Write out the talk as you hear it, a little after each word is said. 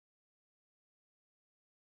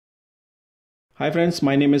Hi friends,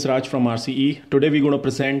 my name is Raj from RCE. Today we're going to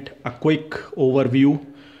present a quick overview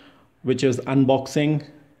which is unboxing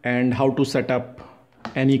and how to set up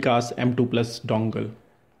AnyCast M2 Plus dongle.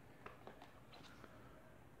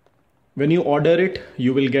 When you order it,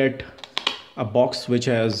 you will get a box which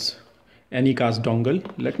has AnyCast dongle.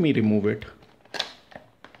 Let me remove it.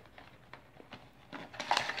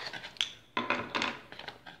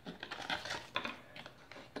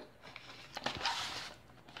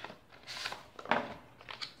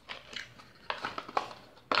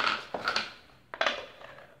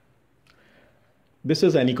 This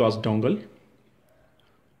is AnyCast dongle.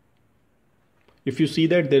 If you see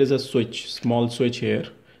that there is a switch, small switch here.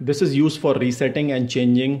 This is used for resetting and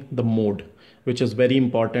changing the mode, which is very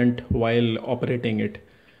important while operating it.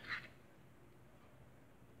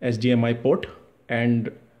 HDMI port and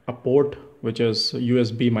a port which is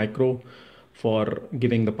USB micro for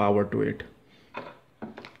giving the power to it.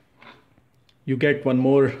 You get one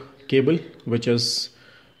more cable which is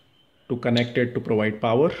to connect it to provide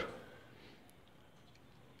power.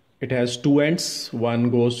 It has two ends.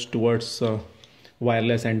 One goes towards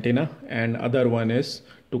wireless antenna and other one is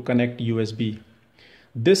to connect USB.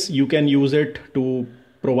 This you can use it to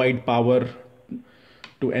provide power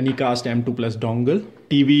to AnyCast M2 Plus dongle,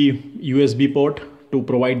 TV USB port to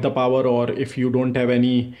provide the power, or if you don't have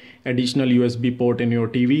any additional USB port in your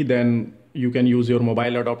TV, then you can use your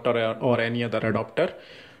mobile adapter or any other adapter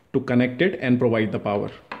to connect it and provide the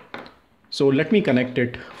power. So let me connect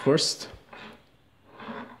it first.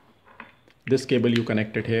 This cable you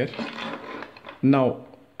connect it here. Now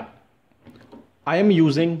I am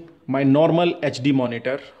using my normal HD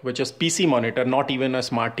monitor, which is PC monitor, not even a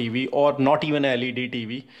smart TV or not even a LED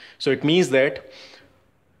TV. So it means that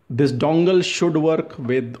this dongle should work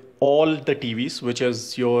with all the TVs, which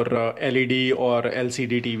is your LED or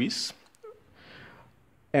LCD TVs,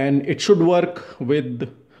 and it should work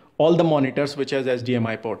with all the monitors which has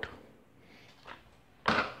HDMI port.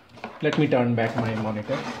 Let me turn back my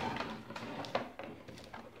monitor.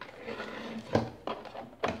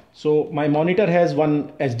 So my monitor has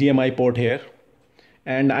one HDMI port here,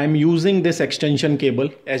 and I'm using this extension cable,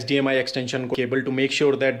 HDMI extension cable, to make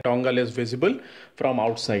sure that dongle is visible from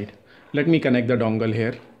outside. Let me connect the dongle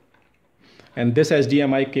here. And this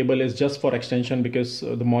HDMI cable is just for extension because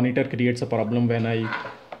the monitor creates a problem when I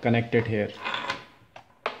connect it here.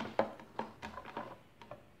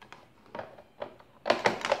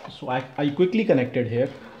 So I quickly connected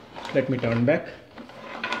here. Let me turn back.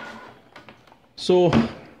 So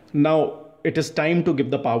now it is time to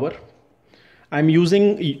give the power. I'm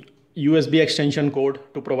using USB extension cord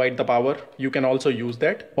to provide the power. You can also use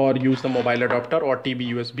that or use the mobile adapter or TV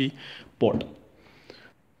USB port.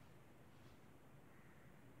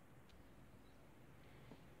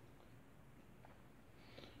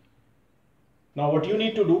 Now what you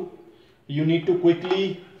need to do, you need to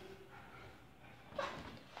quickly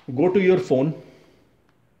go to your phone.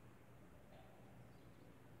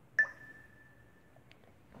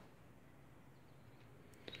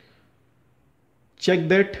 Check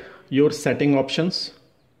that your setting options.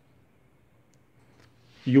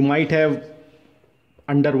 You might have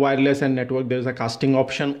under wireless and network there is a casting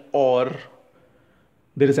option, or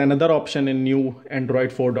there is another option in new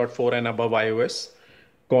Android 4.4 and above iOS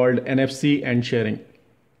called NFC and sharing.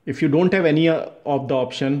 If you don't have any of the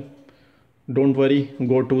option, don't worry,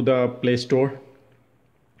 go to the Play Store,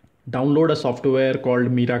 download a software called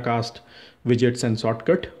MiraCast Widgets and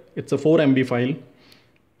Shortcut. It's a 4 MB file.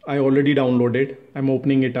 I already downloaded. I'm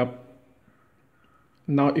opening it up.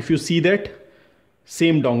 Now if you see that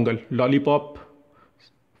same dongle, Lollipop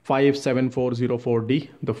 57404D,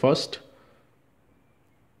 the first,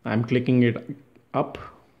 I'm clicking it up.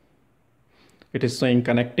 It is saying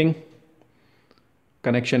connecting,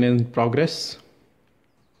 connection in progress.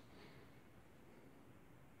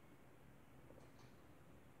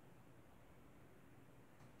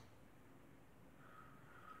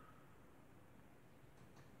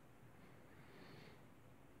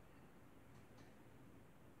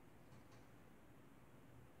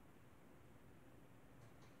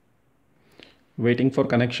 Waiting for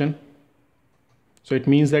connection. So it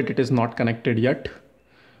means that it is not connected yet.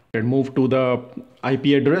 Move to the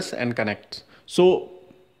IP address and connect. So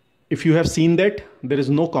if you have seen that there is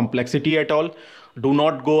no complexity at all, do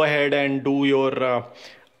not go ahead and do your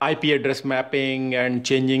IP address mapping and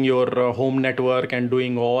changing your home network and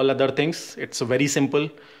doing all other things. It's a very simple,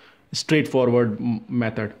 straightforward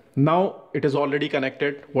method. Now it is already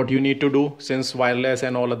connected. What you need to do, since wireless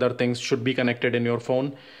and all other things should be connected in your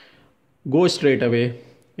phone, go straight away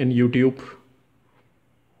in YouTube,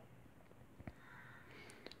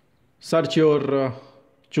 search your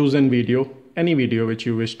chosen video any video which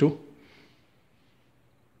you wish to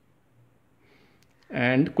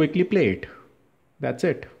and quickly play it. That's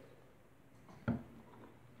it.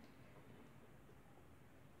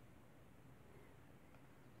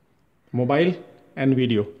 Mobile and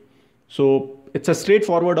video. So it's a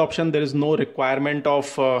straightforward option. There is no requirement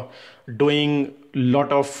of doing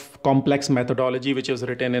lot of complex methodology which is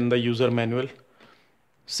written in the user manual.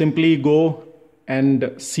 Simply go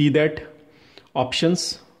and see that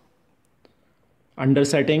options under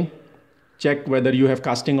setting, check whether you have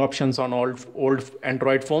casting options on old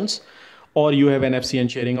Android phones or you have NFC and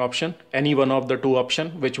sharing option, any one of the two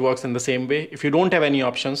option which works in the same way. If you don't have any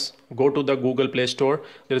options, go to the Google Play Store.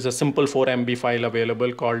 There is a simple 4 MB file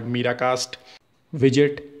available called Miracast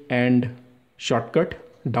widget and shortcut.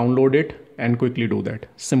 Download it and quickly do that.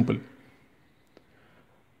 Simple.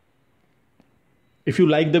 If you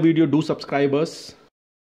like the video, do subscribe us.